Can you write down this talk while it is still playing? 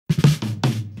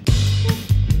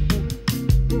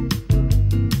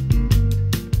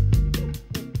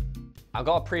I've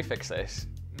got to prefix this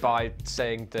by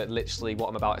saying that literally what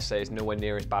I'm about to say is nowhere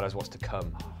near as bad as what's to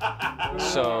come.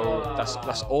 So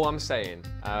that's all I'm saying.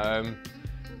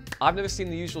 I've never seen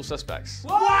The Usual Suspects.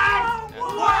 What?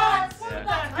 What?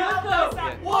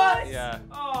 Yeah. What? Yeah.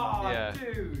 Oh, yeah.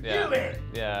 dude. Yeah. Do it.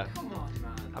 Yeah. Come on,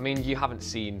 man. I mean, you haven't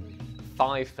seen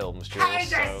 5 films,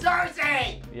 Jules.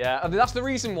 Yeah, I mean, that's the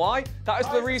reason why. That is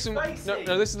the reason.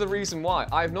 No, this is the reason why.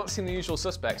 I have not seen The Usual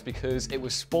Suspects because it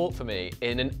was sport for me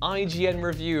in an IGN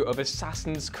review of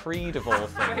Assassin's Creed of all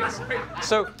things.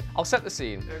 So I'll set the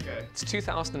scene. Okay. It's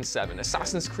 2007.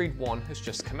 Assassin's Creed 1 has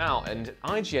just come out, and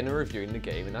IGN are reviewing the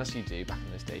game. And as you do back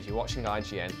in those days, you're watching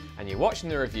IGN and you're watching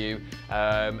the review,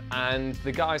 and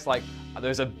the guy's like,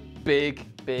 "There's a big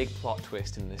plot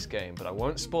twist in this game, but I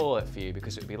won't spoil it for you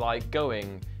because it'd be like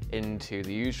going into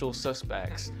The Usual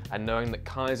Suspects and knowing that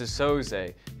Kaiser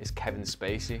Soze is Kevin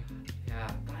Spacey." Yeah,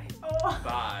 that is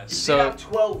bad. So you have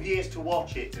 12 years to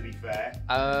watch it, to be fair.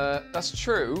 That's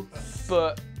true,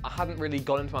 but I hadn't really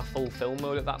gone into my full film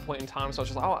mode at that point in time, so I was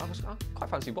just like, I quite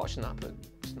fancy watching that, but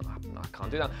it's not happening. I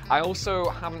can't do that. I also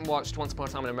haven't watched Once Upon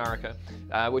a Time in America,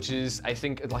 which is, I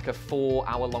think, like a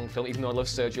 4-hour-long film. Even though I love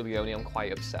Sergio Leone, I'm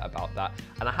quite upset about that.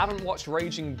 And I haven't watched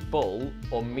Raging Bull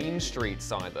or Mean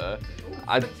Streets either.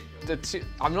 I've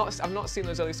not seen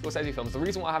those early Scorsese films. The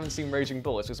reason why I haven't seen Raging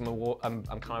Bull is because I'm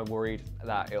kind of worried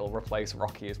that it'll replace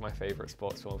Rocky as my favourite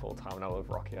sports film of all time, and I love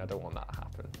Rocky. I don't want that to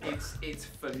happen. It's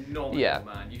phenomenal,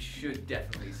 man. You should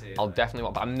definitely see it. I'll definitely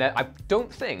want,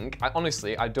 but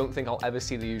honestly, I don't think I'll ever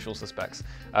see The Usual Suspects.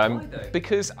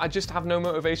 Because I just have no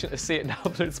motivation to see it now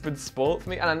that it's been sport for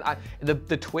me. And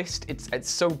the twist, it's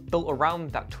so built around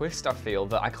that twist, I feel,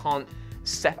 that I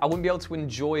wouldn't be able to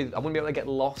enjoy, I wouldn't be able to get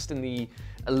lost in the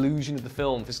illusion of the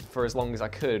film for as long as I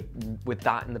could with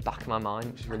that in the back of my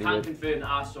mind, which is really weird. I can confirm that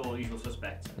I saw The Usual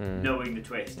Suspects, knowing the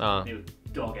twist. It was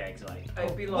dog eggs, like.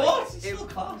 It'd be like, what? It's still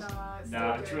class.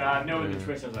 Knowing the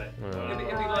twist, I was like, it'd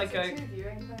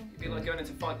be like going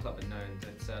into Fight Club and knowing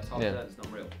that Tyler Durden's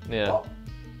not real. Yeah.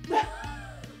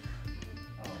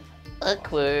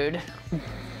 Awkward.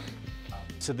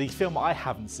 So the film I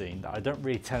haven't seen that I don't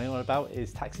really tell anyone about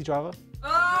is Taxi Driver.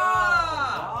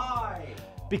 Why?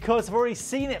 Because I've already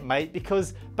seen it, mate,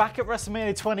 because back at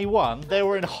WrestleMania 21, they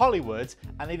were in Hollywood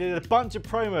and they did a bunch of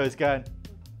promos going,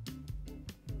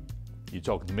 "You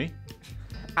talking to me?"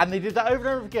 And they did that over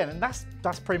and over again, and that's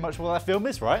pretty much what that film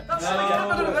is, right?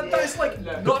 That's like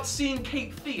not seeing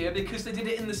Cape Fear because they did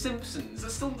it in The Simpsons.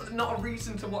 That's still not a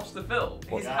reason to watch the film.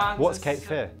 What's Cape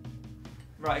Fear?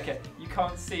 Right, okay, you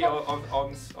can't see on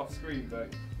off screen,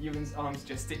 but Ewan's arms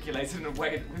gesticulated in a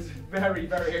way that was very,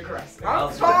 very aggressive.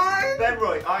 I'm fine! Ben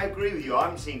Roy, I agree with you. I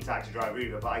haven't seen Taxi Driver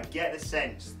either, but I get the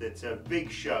sense that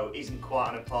Big Show isn't quite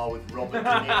on a par with Robert De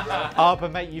Niro. Oh,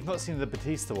 but mate, you've not seen the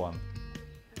Batista one.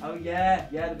 Oh yeah,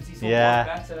 the Batista one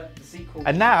was better. The sequel.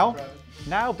 And now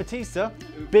Batista,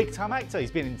 big time actor. He's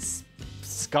been in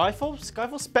Skyfall,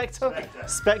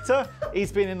 Spectre.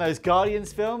 He's been in those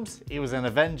Guardians films. He was in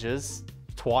Avengers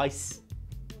twice.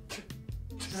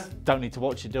 Don't need to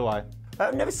watch it, do I?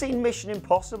 I've never seen Mission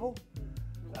Impossible.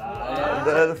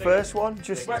 The first one,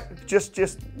 just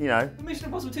you know. Mission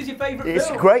Impossible 2 is your favourite film. It's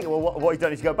great. Well, what you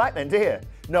don't need to go back then, do you?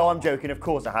 No, I'm joking. Of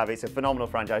course I have. It's a phenomenal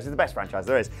franchise. It's the best franchise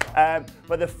there is.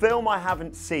 But the film I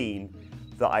haven't seen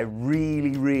that I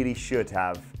really, really should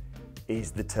have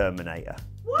is The Terminator.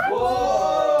 What?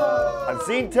 Whoa! I've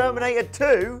seen Terminator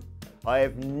 2. I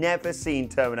have never seen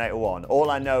Terminator 1.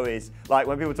 All I know is, like,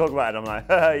 when people talk about it, I'm like,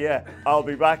 yeah, I'll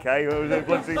be back, eh?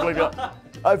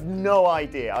 I've no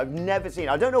idea. I've never seen it.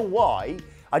 I don't know why.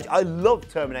 I love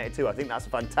Terminator 2. I think that's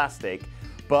fantastic.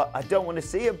 But I don't want to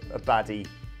see a baddie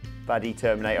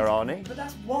Terminator, Arnie. But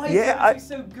that's why he's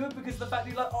so good, because the fact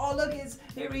that you're like, oh, look,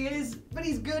 here he is, but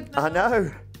he's good now. I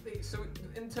know. So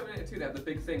in Terminator 2, they have the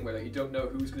big thing where you don't know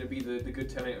who's going to be the good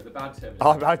Terminator or the bad Terminator.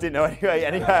 Oh, I didn't know anyway.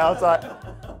 I was like,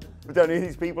 I don't know who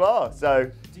these people are. So,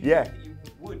 yeah. Do you think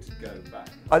that you would go back?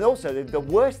 And also, the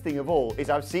worst thing of all is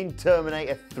I've seen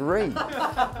Terminator 3. You've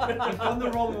gone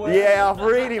the wrong way. Yeah, I've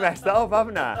really messed that up,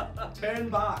 haven't I? Turn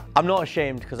back. I'm not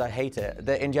ashamed because I hate it.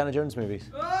 The Indiana Jones movies.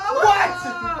 What?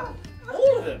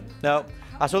 All of them? No.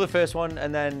 I saw the first one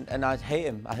and I hate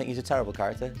him. I think he's a terrible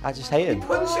character. I just hate him. He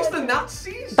punches the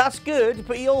Nazis? That's good,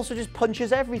 but he also just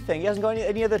punches everything. He hasn't got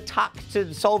any other tact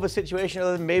to solve a situation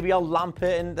other than maybe I'll lamp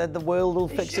it and then the world will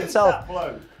fix itself.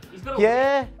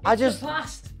 Yeah, I'm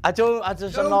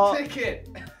not. Pick it.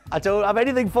 I don't have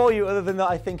anything for you other than that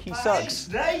I think he sucks.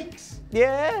 Snakes!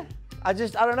 Yeah, I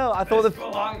don't know. I thought this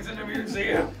belongs in a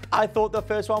museum. I thought the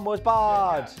first one was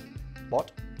bad.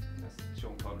 What? That's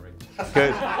Sean Connery.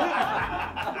 Good.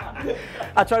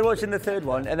 I tried watching the third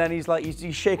one, and then he's like,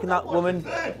 he's shaking that woman. The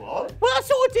third one? Well, I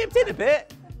sort of dipped in a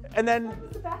bit, and then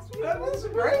That was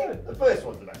great. The first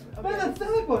one's the best one. But the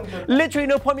third one. literally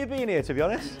no point me being here, to be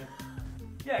honest.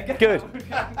 Yeah, get Good.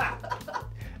 out.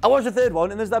 I watched the third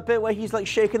one, and there's that bit where he's like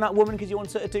shaking that woman because he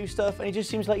wants her to do stuff, and he just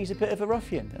seems like he's a bit of a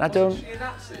ruffian. And I don't. Was she a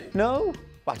Nazi? No.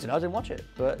 Well, I don't know. I didn't watch it,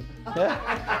 but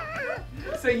yeah.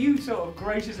 So you sort of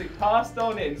graciously passed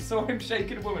on in, saw him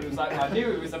shaking a woman, and was like, I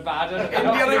knew it was a bad one.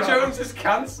 Indiana Jones is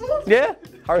cancelled? Yeah.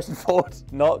 Harrison Ford,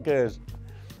 not good.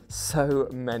 So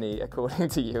many, according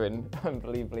to you, and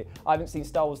unbelievably. I haven't seen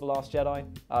Star Wars The Last Jedi.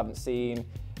 I haven't seen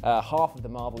half of the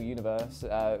Marvel Universe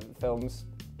films.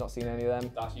 Not seen any of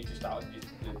them. That's you just out.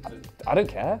 I don't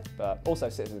care, but also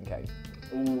Citizen Kane.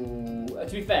 Ooh, to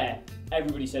be fair,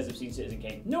 everybody says they've seen Citizen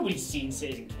Kane. Nobody's seen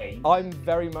Citizen Kane. I'm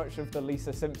very much of the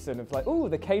Lisa Simpson of like, ooh,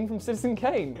 the Kane from Citizen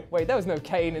Kane. Wait, there was no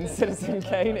Kane in Citizen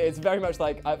Kane. It's very much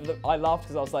like, I laughed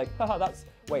because I was like, haha, that's,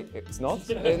 wait, it's not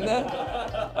in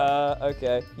there?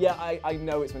 Okay. Yeah, I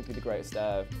know it's meant to be the greatest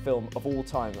film of all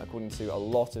time, according to a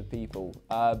lot of people,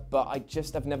 but I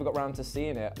just have never got around to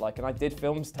seeing it. Like, and I did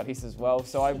film studies as well,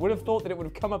 so I would have thought that it would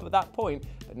have come up at that point,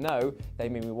 but no, they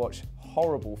made me watch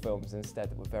horrible films instead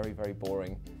that were very, very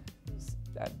boring.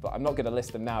 But I'm not going to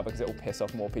list them now because it will piss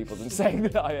off more people than saying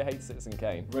that I hate Citizen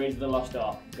Kane. Raiders of the Lost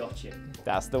Ark, gotcha.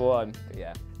 That's the one. But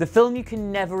yeah. The film you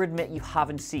can never admit you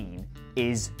haven't seen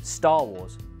is Star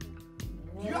Wars.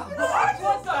 What the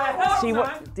hell? See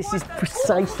what? This is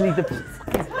precisely the.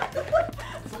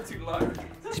 It's not too low.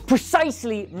 It's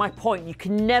precisely my point. You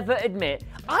can never admit,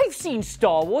 I've seen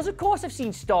Star Wars. Of course I've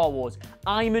seen Star Wars.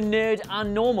 I'm a nerd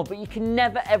and normal, but you can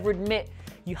never ever admit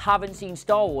you haven't seen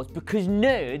Star Wars because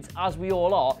nerds, as we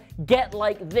all are, get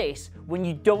like this when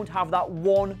you don't have that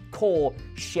one core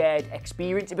shared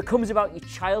experience. It becomes about your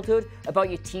childhood, about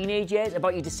your teenage years,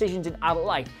 about your decisions in adult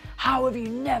life. How have you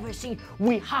never seen?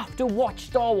 We have to watch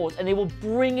Star Wars, and they will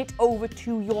bring it over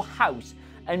to your house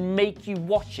and make you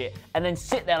watch it and then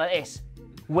sit there like this,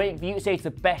 waiting for you to say it's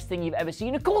the best thing you've ever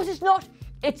seen. Of course it's not.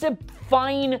 It's a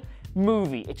fine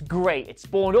movie. It's great. It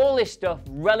spawned all this stuff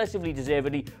relatively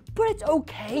deservedly, but it's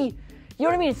okay. You know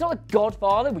what I mean? It's not The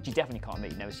Godfather, which you definitely can't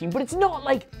admit you've never seen, but it's not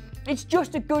like, it's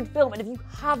just a good film. And if you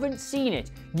haven't seen it,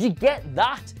 you get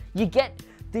that. You get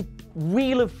the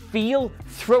wheel of feel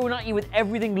thrown at you with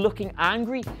everything looking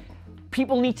angry.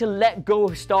 People need to let go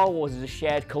of Star Wars as a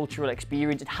shared cultural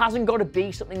experience. It hasn't got to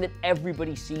be something that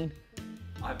everybody's seen.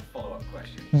 I have a follow-up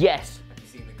question. Yes. Have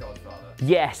you seen The Godfather?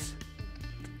 Yes.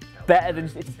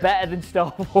 It's better than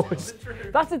Star Wars.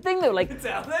 That's the thing though, like,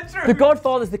 The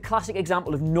Godfather's the classic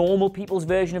example of normal people's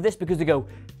version of this because they go,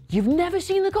 you've never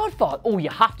seen The Godfather? Oh, you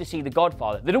have to see The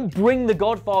Godfather. They don't bring The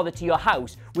Godfather to your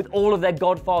house with all of their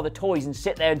Godfather toys and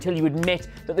sit there until you admit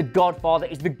that The Godfather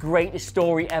is the greatest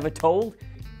story ever told.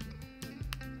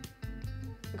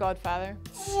 Godfather.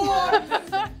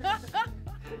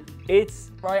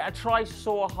 It's, right, I try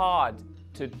so hard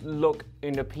to look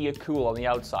and appear cool on the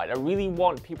outside. I really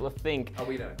want people to think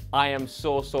I am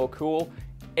so cool.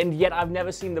 And yet I've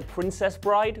never seen The Princess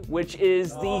Bride, which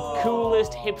is the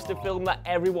coolest hipster film that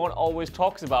everyone always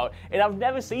talks about. And I've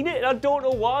never seen it, and I don't know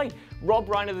why. Rob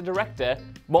Reiner, the director,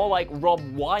 more like Rob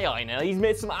Weiner. He's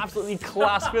made some absolutely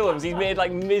class films. He's made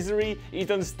like Misery, he's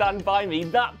done Stand By Me.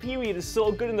 That period is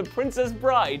so good, and The Princess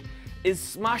Bride is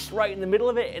smashed right in the middle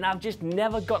of it, and I've just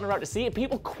never gotten around to see it.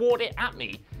 People quote it at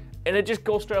me, and it just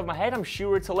goes straight over my head. I'm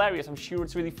sure it's hilarious. I'm sure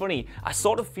it's really funny. I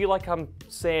sort of feel like I'm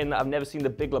saying that I've never seen The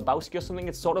Big Lebowski or something.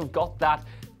 It's sort of got that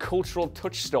cultural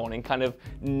touchstone in kind of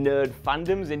nerd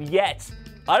fandoms, and yet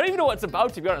I don't even know what it's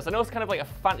about, to be honest. I know it's kind of like a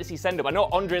fantasy send-up. I know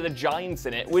Andre the Giant's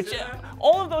in it, which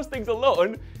all of those things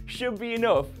alone should be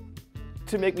enough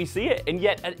to make me see it. And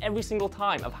yet, at every single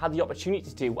time I've had the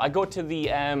opportunity to, I go to the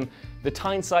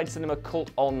Tyneside Cinema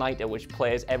Cult All-Nighter, which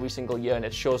plays every single year, and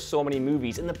it shows so many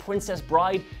movies. And The Princess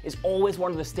Bride is always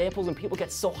one of the staples, and people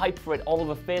get so hyped for it all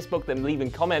over Facebook, them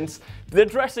leaving comments. They're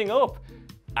dressing up.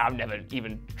 I've never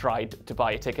even tried to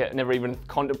buy a ticket, never even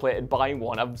contemplated buying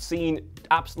one. I've seen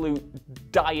absolute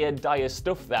dire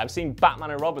stuff there. I've seen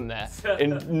Batman and Robin there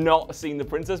and not seen The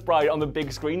Princess Bride on the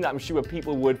big screen that I'm sure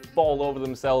people would fall over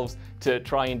themselves to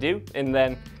try and do. And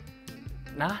then,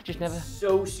 nah, just never.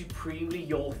 So supremely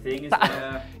your thing, isn't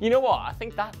it? You know what? I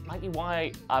think that might be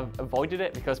why I've avoided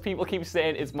it, because people keep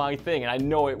saying it's my thing, and I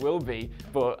know it will be,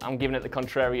 but I'm giving it the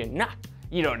contrarian. Nah.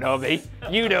 You don't know me.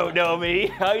 You don't know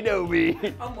me. I know me.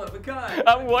 I'm one of a kind.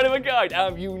 I'm one of a kind.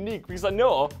 I'm unique because I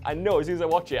know as soon as I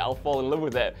watch it, I'll fall in love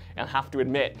with it and have to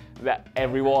admit that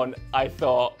everyone I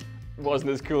thought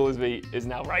wasn't as cool as me is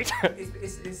now right.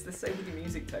 It's the same with your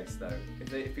music taste, though.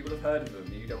 If people have heard of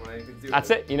them, you don't want anything to do with That's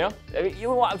them. it, you know? I mean, you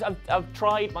know what? I've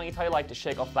tried my entire life to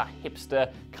shake off that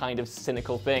hipster kind of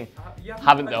cynical thing.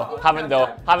 Haven't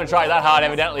tried that hard,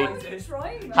 evidently.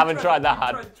 Haven't tried that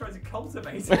hard. Try to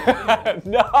cultivate it.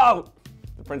 No!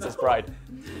 The Princess Bride.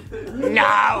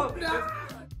 No!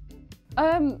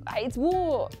 It's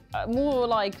more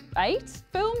like 8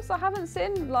 films I haven't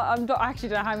seen. Like, I actually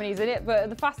don't know how many's in it, but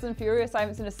the Fast and Furious, I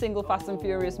haven't seen a single Fast and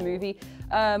Furious movie.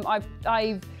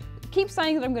 I've keep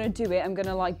saying that I'm going to do it. I'm going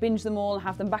to like binge them all and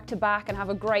have them back to back and have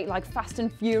a great like Fast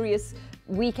and Furious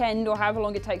weekend or however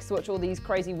long it takes to watch all these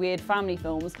crazy weird family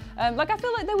films. Like I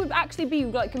feel like they would actually be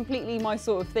like completely my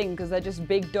sort of thing because they're just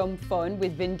big dumb fun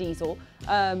with Vin Diesel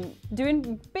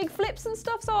doing big flips and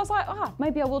stuff. So I was like,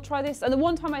 maybe I will try this. And the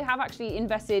one time I have actually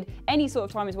invested any sort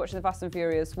of time into watching the Fast and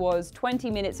Furious was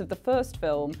 20 minutes of the first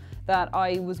film that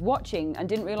I was watching and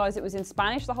didn't realize it was in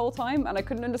Spanish the whole time, and I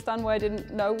couldn't understand why I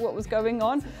didn't know what was going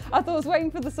on. I thought I was waiting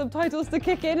for the subtitles to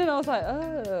kick in, and I was like,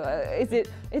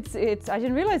 it's I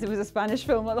didn't realize it was a Spanish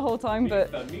film like the whole time, but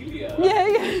Familia.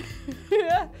 yeah.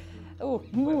 Yeah. Oh.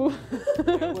 Where were you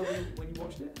when you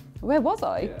watched it? Where was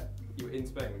I? Yeah, you were in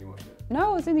Spain when you watched it.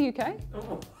 No, I was in the UK.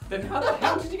 Oh, then how the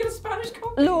hell did you get a Spanish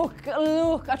copy? Look,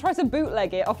 I tried to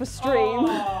bootleg it off a stream.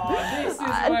 Oh, this is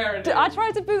where it is. I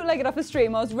tried to bootleg it off a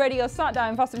stream. I was ready, I sat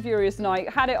down, Fast and Furious night,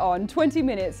 had it on, 20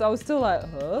 minutes. I was still like,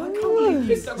 huh? I can't believe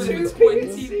you stuck with it for 20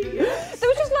 minutes. There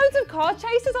was just loads of car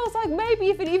chases. I was like, maybe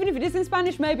even if it is in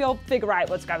Spanish, maybe I'll figure out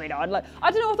what's going on. Like,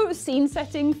 I don't know, I thought it was scene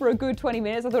setting for a good 20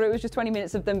 minutes. I thought it was just 20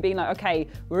 minutes of them being like, okay,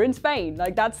 we're in Spain.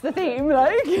 Like, that's the theme,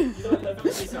 like.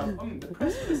 The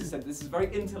press release said this is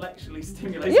very intellectually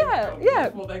stimulating. Yeah.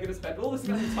 What they're going to spend all this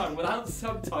kind of time without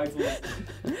subtitles.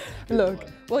 Look,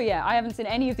 well, yeah, I haven't seen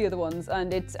any of the other ones,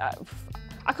 and it's.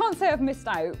 I can't say I've missed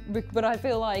out, but I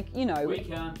feel like, you know. We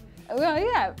can. Well,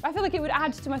 yeah, I feel like it would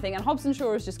add to my thing, and Hobbs &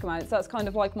 Shaw has just come out, so that's kind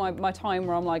of like my time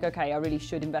where I'm like, okay, I really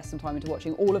should invest some time into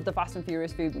watching all of the Fast and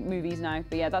Furious movies now.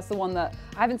 But yeah, that's the one that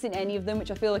I haven't seen any of them, which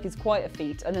I feel like is quite a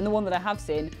feat. And then the one that I have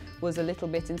seen was a little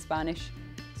bit in Spanish,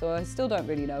 so I still don't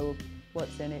really know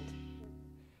what's in it.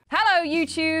 Hello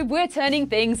YouTube, we're turning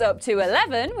things up to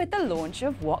 11 with the launch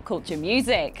of What Culture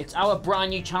Music. It's our brand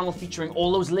new channel featuring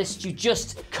all those lists you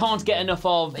just can't get enough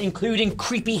of, including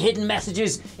creepy hidden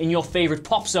messages in your favourite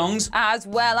pop songs. As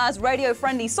well as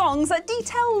radio-friendly songs that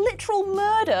detail literal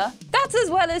murder. That's as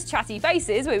well as Chatty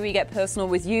Faces, where we get personal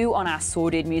with you on our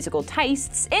sordid musical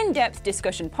tastes, in-depth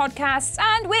discussion podcasts,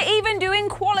 and we're even doing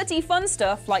quality fun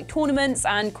stuff like tournaments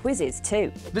and quizzes too.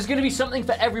 There's going to be something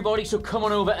for everybody, so come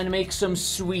on over and make some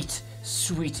sweet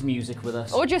music with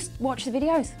us. Or just watch the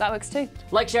videos, that works too.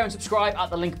 Like, share and subscribe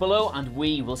at the link below, and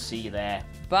we will see you there.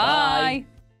 Bye.